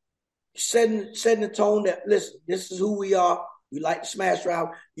 setting the tone that, listen, this is who we are. We like to smash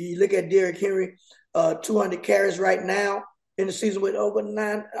around. You look at Derrick Henry, 200 carries right now in the season with over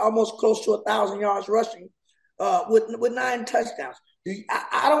 9, almost close to 1,000 yards rushing, with 9 touchdowns.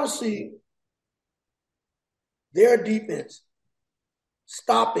 I don't see their defense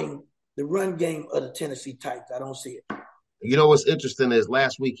stopping the run game of the Tennessee Titans. I don't see it. You know what's interesting is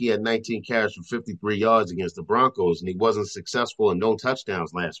last week he had 19 carries for 53 yards against the Broncos, and he wasn't successful and no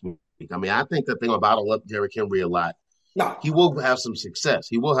touchdowns last week. I mean, I think that they're going to bottle up Derrick Henry a lot. No. He will have some success.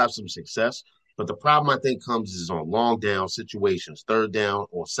 But the problem, I think, comes is on long down situations, third down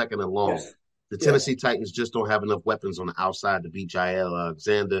or second and long. Yes. The Tennessee Titans just don't have enough weapons on the outside to beat Jair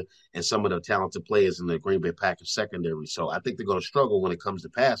Alexander and some of the talented players in the Green Bay Packers secondary. So I think they're going to struggle when it comes to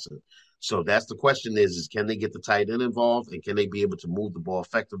passing. So that's the question is can they get the tight end involved and can they be able to move the ball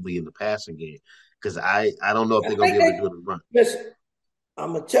effectively in the passing game? Because I don't know if they're going to be able to do it in the run. Listen,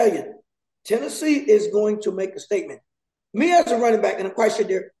 I'm going to tell you, Tennessee is going to make a statement. Me as a running back, and I'm quite sure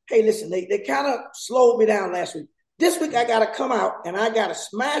hey, listen, they kind of slowed me down last week. This week I got to come out and I got to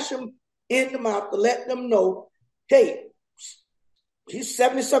smash them in the mouth to let them know, hey, he's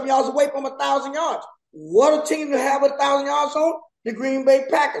 70-something yards away from 1,000 yards. What a team to have 1,000 yards on? The Green Bay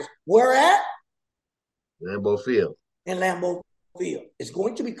Packers. Where at? Lambeau Field. In Lambeau Field. It's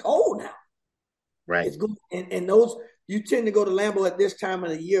going to be cold now. Right. It's going, and those, you tend to go to Lambeau at this time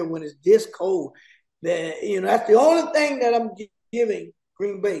of the year when it's this cold. That's the only thing that I'm giving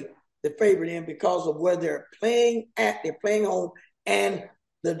Green Bay the favorite in because of where they're playing at. They're playing home and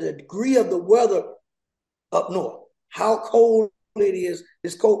the degree of the weather up north. How cold it is.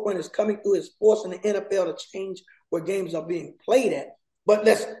 This cold front is coming through. It's forcing the NFL to change where games are being played at. But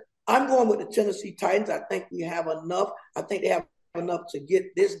listen, I'm going with the Tennessee Titans. I think we have enough. I think they have enough to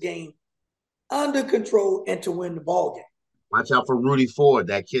get this game under control and to win the ball game. Watch out for Rudy Ford,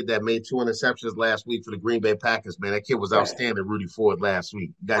 that kid that made 2 interceptions last week for the Green Bay Packers, man. That kid was outstanding, Rudy Ford, last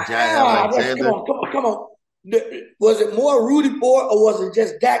week. Got Jair Alexander. Come on. Was it more Rudy Ford or was it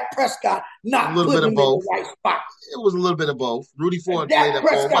just Dak Prescott not putting him in the right spot? It was a little bit of both. Rudy Ford Dak played that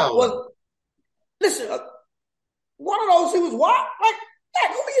Prescott ball well. Listen, one of those, he was what? Like,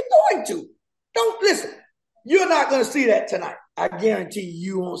 Dak, who are you throwing to? Don't listen. You're not going to see that tonight. I guarantee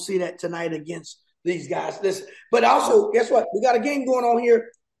you won't see that tonight against these guys. Listen, but also, guess what? We got a game going on here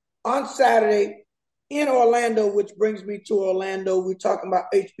on Saturday in Orlando, which brings me to Orlando. We're talking about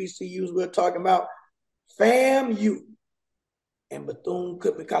HBCUs. We're talking about FAMU and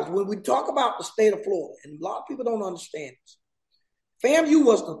Bethune-Cookman. Because when we talk about the state of Florida, and a lot of people don't understand this, FAMU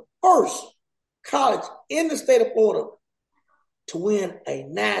was the first college in the state of Florida to win a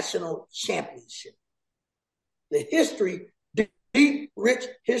national championship. The history, deep, rich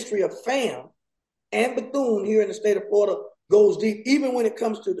history of FAM and Bethune here in the state of Florida goes deep, even when it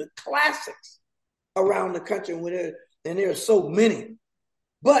comes to the classics around the country, and there are so many.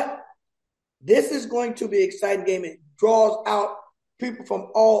 But this is going to be an exciting game. It draws out people from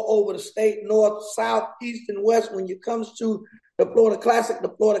all over the state, north, south, east, and west. When it comes to the Florida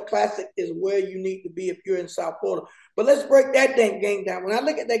Classic is where you need to be if you're in South Florida. But let's break that game down. When I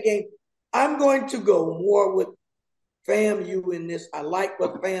look at that game, I'm going to go more with FAMU in this. I like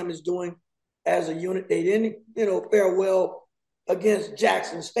what FAM is doing as a unit. They didn't, fare well against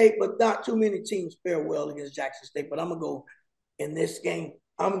Jackson State, but not too many teams fare well against Jackson State. But I'm going to go in this game.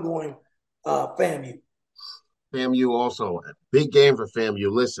 I'm going FAMU. FAMU also, a big game for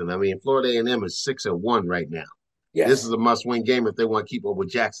FAMU. Listen, I mean, Florida A&M is 6-1 right now. Yes. This is a must-win game if they want to keep up with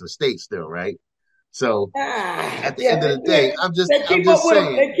Jackson State still, right? So at the end of the day, I'm just saying.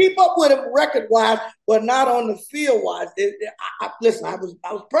 They keep up with them record-wise, but not on the field-wise. Listen, I was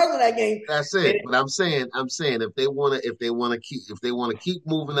present that game. That's it. But I'm saying if they want to keep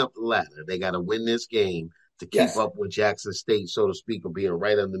moving up the ladder, they got to win this game to keep up with Jackson State, so to speak, or being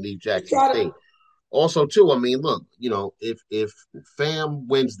right underneath Jackson State. Also, too, I mean, look, if FAM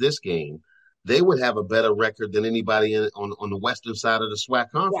wins this game, they would have a better record than anybody on the western side of the SWAC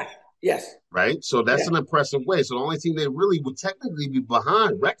conference. Right. Yes. Right? So that's an impressive way. So the only team they really would technically be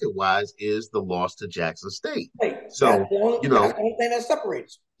behind record-wise is the loss to Jackson State. So, that's the only thing that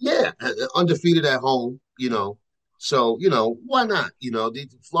separates. Yeah, undefeated at home, So, why not?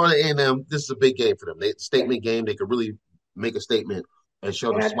 Florida A&M, this is a big game for them. Statement game. They could really make a statement and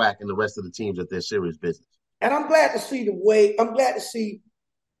show the SWAC and the rest of the teams that they're serious business. And I'm glad to see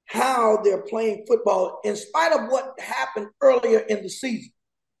how they're playing football in spite of what happened earlier in the season.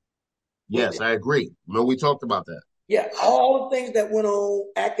 Yes, I agree. Remember we talked about that. Yeah, all the things that went on,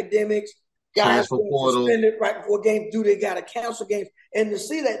 academics, guys were suspended right before games due. They got to cancel games. And to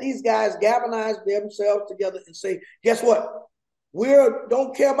see that these guys galvanize themselves together and say, guess what? We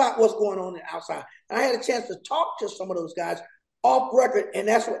don't care about what's going on outside. And I had a chance to talk to some of those guys off record, and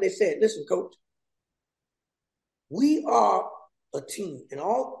that's what they said. Listen, coach, we are a team, and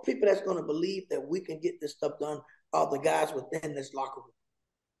all people that's going to believe that we can get this stuff done are the guys within this locker room.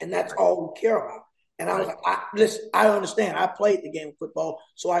 And that's all we care about. And I was like, listen, I understand. I played the game of football,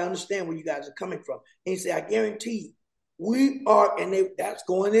 so I understand where you guys are coming from. And he said, I guarantee you, we are, and that's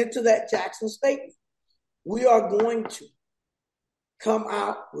going into that Jackson statement. We are going to come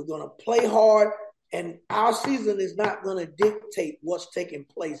out. We're going to play hard, and our season is not going to dictate what's taking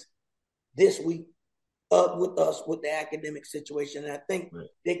place this week with us with the academic situation. And I think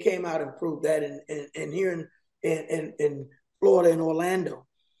they came out and proved that. And here in Florida and Orlando,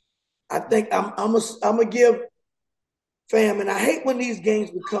 I think I'm gonna give fam, and I hate when these games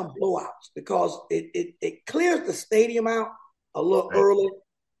become blowouts because it clears the stadium out a little early.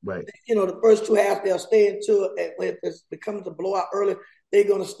 Right. The first two halves they'll stay into it. If it becomes a blowout early, they're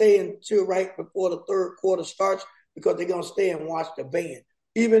gonna stay until right before the third quarter starts because they're gonna stay and watch the band,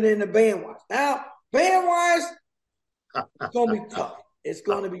 even in the band watch. Now, band wise, it's gonna be tough. It's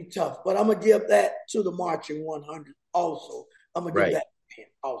gonna be tough, but I'm gonna give that to the Marching 100 also. I'm gonna give that to him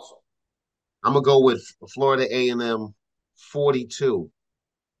also. I'm going to go with Florida A&M 42.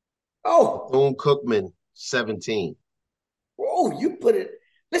 Oh. Bethune-Cookman 17. Oh, you put it.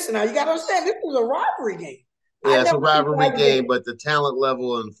 Listen, now you got to understand, this is a rivalry game. Yeah, it's a rivalry game, but the talent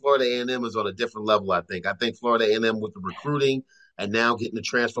level in Florida A&M is on a different level, I think. I think Florida A&M with the recruiting and now getting the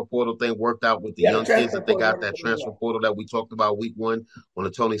transfer portal thing worked out with the young kids that they got, that transfer portal that we talked about week one on the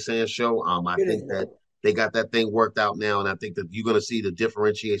Tony Sands show. I think that they got that thing worked out now, and I think that you're going to see the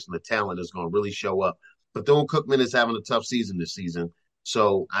differentiation of talent is going to really show up. Bethune-Cookman is having a tough season this season,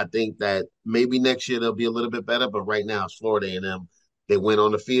 so I think that maybe next year they'll be a little bit better, but right now it's Florida A&M. They win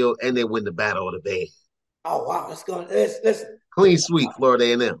on the field, and they win the Battle of the Bay. Oh, wow. It's going to – listen. Clean sweep, Florida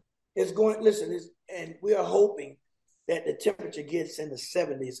A&M. It's going – listen, and we are hoping that the temperature gets in the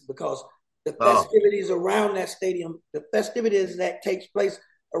 70s because the festivities around that stadium, the festivities that takes place –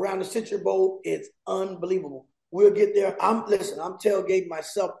 around the Citrus Bowl, it's unbelievable. We'll get there. I'm tailgating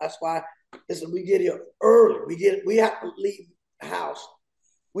myself. That's why, we get here early. We have to leave the house.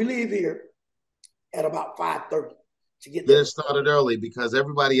 We leave here at about 5:30 to get there. Get started early because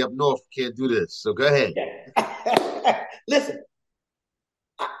everybody up north can't do this. So go ahead. Listen,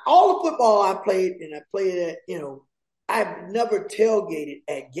 all the football I played, and I played at, I've never tailgated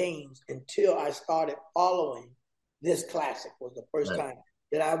at games until I started following this classic. Was the first time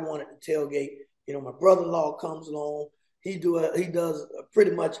that I wanted to tailgate. My brother-in-law comes along. He does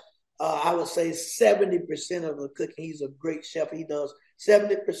pretty much, I would say 70% of the cooking. He's a great chef. He does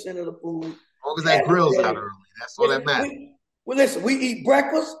 70% of the food. As long as that grill's out early, that's all that matters. Listen, we eat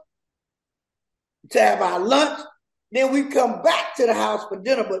breakfast to have our lunch. Then we come back to the house for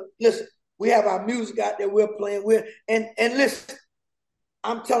dinner. But listen, we have our music out there we're playing with. And listen,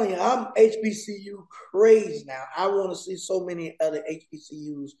 I'm telling you, I'm HBCU crazy now. I want to see so many other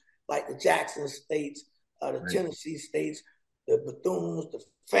HBCUs like the Jackson States, the Tennessee States, the Bethunes, the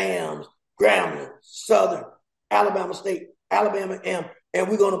FAMs, Grambling, Southern, Alabama State, Alabama M, and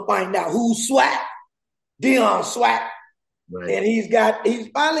we're going to find out who's SWAC, Deion SWAC. Right. And he's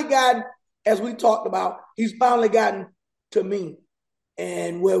finally gotten, as we talked about, he's finally gotten to me.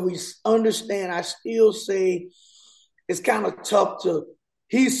 And where we understand, I still say it's kind of tough to.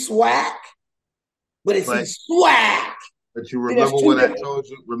 He's SWAC, but he's SWAC. But you remember what I told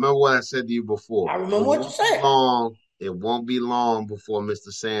you? Remember what I said to you before? I remember what you said. It won't be long before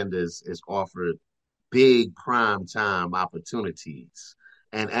Mr. Sanders is offered big prime time opportunities.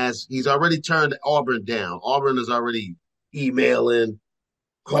 And as he's already turned Auburn down, Auburn is already emailing,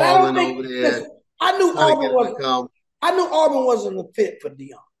 calling over there. Listen, I knew Auburn wasn't a fit for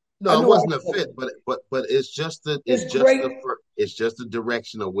Deion. No, it wasn't a fit, but it's just the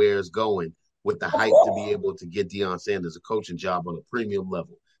direction of where it's going with the hype to be able to get Deion Sanders a coaching job on a premium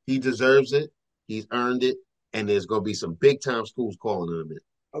level. He deserves it. He's earned it, and there's going to be some big time schools calling him in.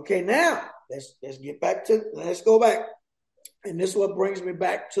 Okay, now let's go back. And this is what brings me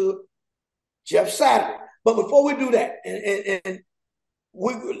back to Jeff Saturday. But before we do that, if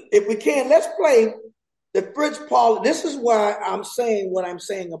we can, let's play the Fritz Pollard. This is why I'm saying what I'm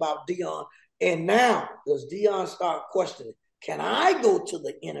saying about Deion. And now does Deion start questioning, can I go to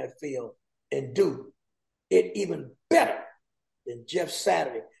the NFL and do it even better than Jeff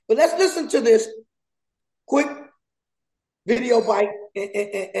Saturday? But let's listen to this quick video bite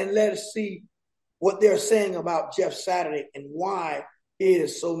and let us see what they're saying about Jeff Saturday and why it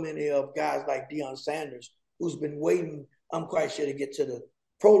is so many of guys like Deion Sanders, who's been waiting, I'm quite sure, to get to the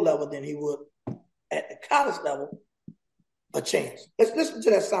pro level than he would at the college level, a chance. Let's listen to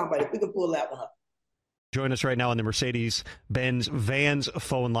that soundbite if we can pull that one up. Join us right now on the Mercedes-Benz Vans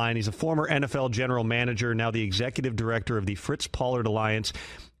phone line. He's a former NFL general manager, now the executive director of the Fritz Pollard Alliance,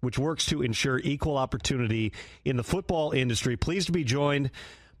 which works to ensure equal opportunity in the football industry. Pleased to be joined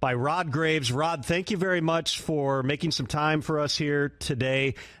by Rod Graves. Rod, thank you very much for making some time for us here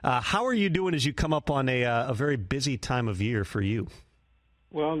today. How are you doing as you come up on a very busy time of year for you?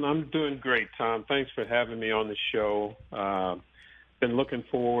 Well, I'm doing great, Tom. Thanks for having me on the show. Been looking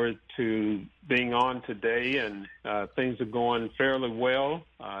forward to being on today, and things are going fairly well.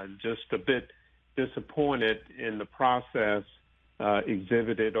 Just a bit disappointed in the process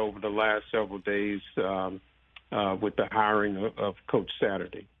exhibited over the last several days with the hiring of Coach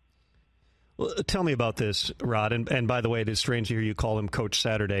Saturday. Well, tell me about this, Rod. And by the way, it is strange to hear you call him Coach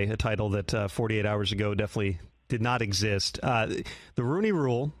Saturday, a title that 48 hours ago definitely did not exist. The Rooney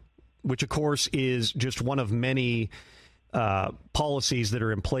Rule, which of course is just one of many policies that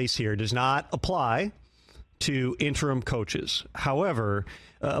are in place here, does not apply to interim coaches. However,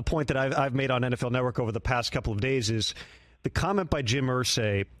 a point that I've made on NFL Network over the past couple of days is the comment by Jim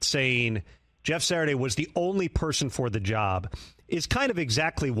Irsay saying Jeff Saturday was the only person for the job is kind of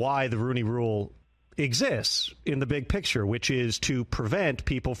exactly why the Rooney Rule exists in the big picture, which is to prevent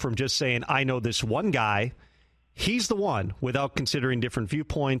people from just saying, I know this one guy, he's the one, without considering different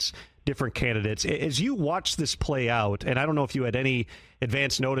viewpoints, different candidates. As you watch this play out, and I don't know if you had any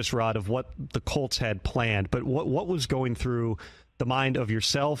advance notice, Rod, of what the Colts had planned, but what was going through the mind of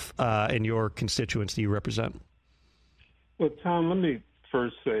yourself and your constituents that you represent? Well, Tom, let me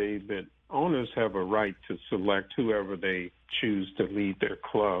first say that owners have a right to select whoever they choose to lead their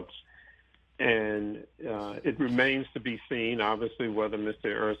clubs. And it remains to be seen, obviously, whether Mr.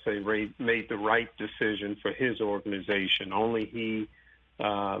 Irsay made the right decision for his organization. Only he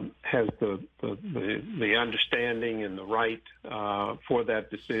has the understanding and the right for that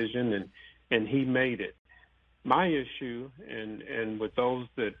decision, and he made it. My issue, and with those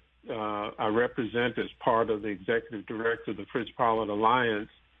that I represent as part of the executive director of the Fritz Pollard Alliance,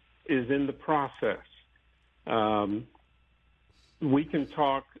 is in the process. We can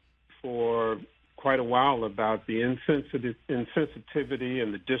talk for quite a while about the insensitivity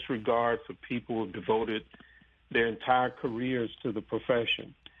and the disregard for people who have devoted their entire careers to the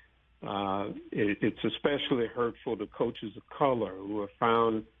profession. It's especially hurtful to coaches of color who have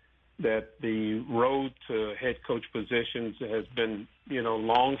found that the road to head coach positions has been,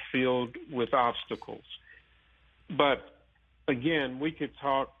 long filled with obstacles. But again, we could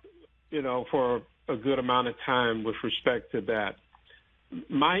talk, for a good amount of time with respect to that.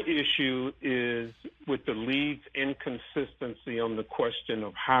 My issue is with the league's inconsistency on the question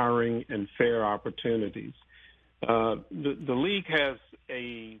of hiring and fair opportunities. The league has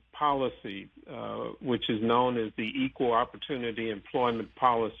a policy which is known as the Equal Opportunity Employment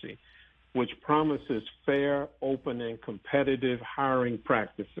Policy, which promises fair, open, and competitive hiring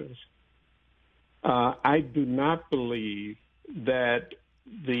practices. I do not believe that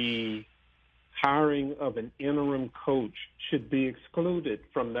the hiring of an interim coach should be excluded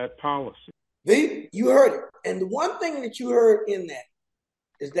from that policy. You heard it. And the one thing that you heard in that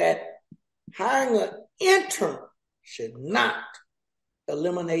is that hiring an intern should not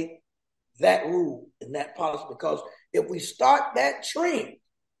eliminate that rule and that policy, because if we start that trend,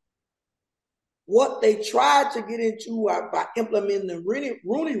 what they tried to get into by implementing the Rooney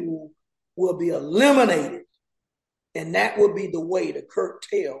Rule will be eliminated. And that would be the way to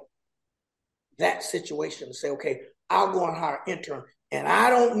curtail that situation, to say, okay, I'll go and hire an intern, and I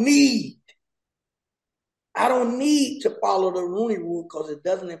don't need to follow the Rooney Rule because it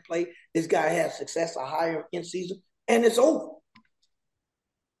doesn't in play. This guy has success. I hire him in season, and it's over.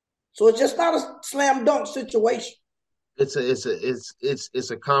 So it's just not a slam dunk situation. It's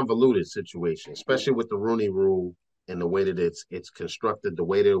a convoluted situation, especially with the Rooney Rule and the way that it's constructed, the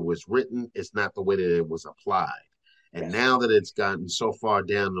way that it was written. It's not the way that it was applied. And now that it's gotten so far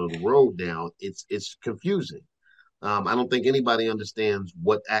down the road now, it's confusing. I don't think anybody understands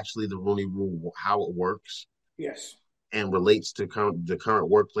what actually the Rooney Rule, how it works. Yes. And relates to the current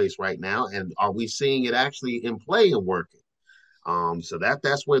workplace right now. And are we seeing it actually in play and working? So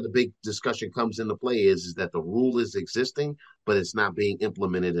that's where the big discussion comes into play is that the rule is existing, but it's not being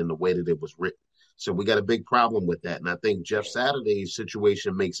implemented in the way that it was written. So we got a big problem with that. And I think Jeff Saturday's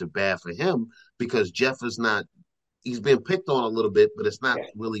situation makes it bad for him because Jeff is not, he's been picked on a little bit, but it's not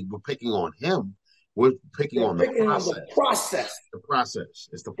really, we're picking on him. We're picking on the process. The process. The process.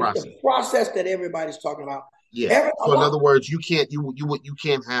 It's the process. It's the process that everybody's talking about. Yeah. So in other words, you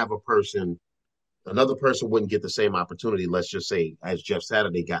can't have a person, another person wouldn't get the same opportunity, let's just say, as Jeff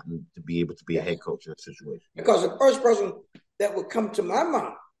Saturday gotten to be able to be a head coach in a situation. Because the first person that would come to my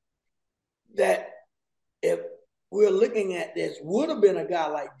mind that if we're looking at this would have been a guy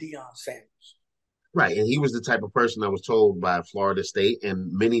like Deion Sanders. Right. And he was the type of person I was told by Florida State,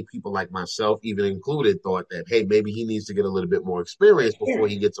 and many people like myself, even included, thought that, hey, maybe he needs to get a little bit more experience before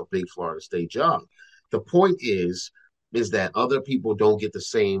he gets a big Florida State job. The point is that other people don't get the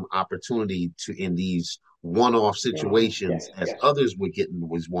same opportunity to in these one-off situations as others would get in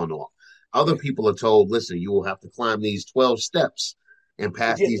was one-off. Other people are told, listen, you will have to climb these 12 steps and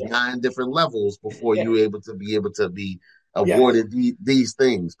pass these 9 different levels before you're able to be awarded these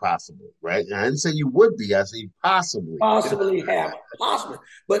things possibly, right? And I didn't say you would be, I say possibly. Possibly.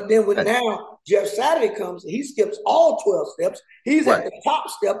 But then when now Jeff Saturday comes, he skips all 12 steps. He's at the top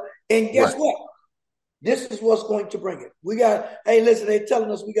step. And guess what? This is what's going to bring it. Listen, they're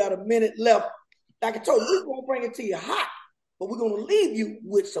telling us we got a minute left. Like I told you, we're going to bring it to you hot, but we're going to leave you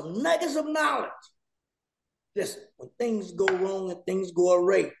with some nuggets of knowledge. Listen, when things go wrong and things go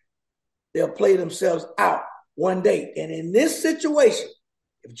awry, they'll play themselves out one day. And in this situation,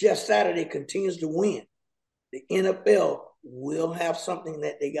 if Jeff Saturday continues to win, the NFL will have something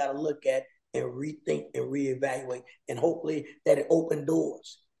that they got to look at and rethink and reevaluate. And hopefully that it open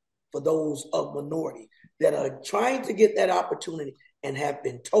doors for those of minority that are trying to get that opportunity and have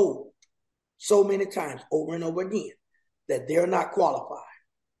been told so many times over and over again that they're not qualified.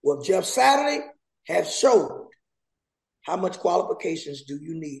 Well, Jeff Saturday has showed how much qualifications do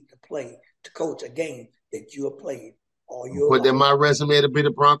you need to coach a game that you have played all your life. Put in my resume to be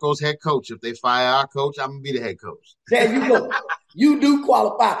the Broncos head coach. If they fire our coach, I'm going to be the head coach. There you go. You do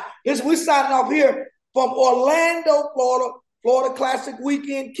qualify. Listen, we're signing off here from Orlando, Florida. Florida Classic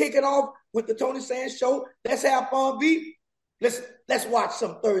weekend kicking off with the Tony Sands Show. Let's have fun, V. Let's watch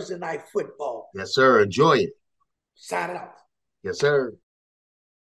some Thursday night football. Yes, sir. Enjoy it. Signing off. Yes, sir.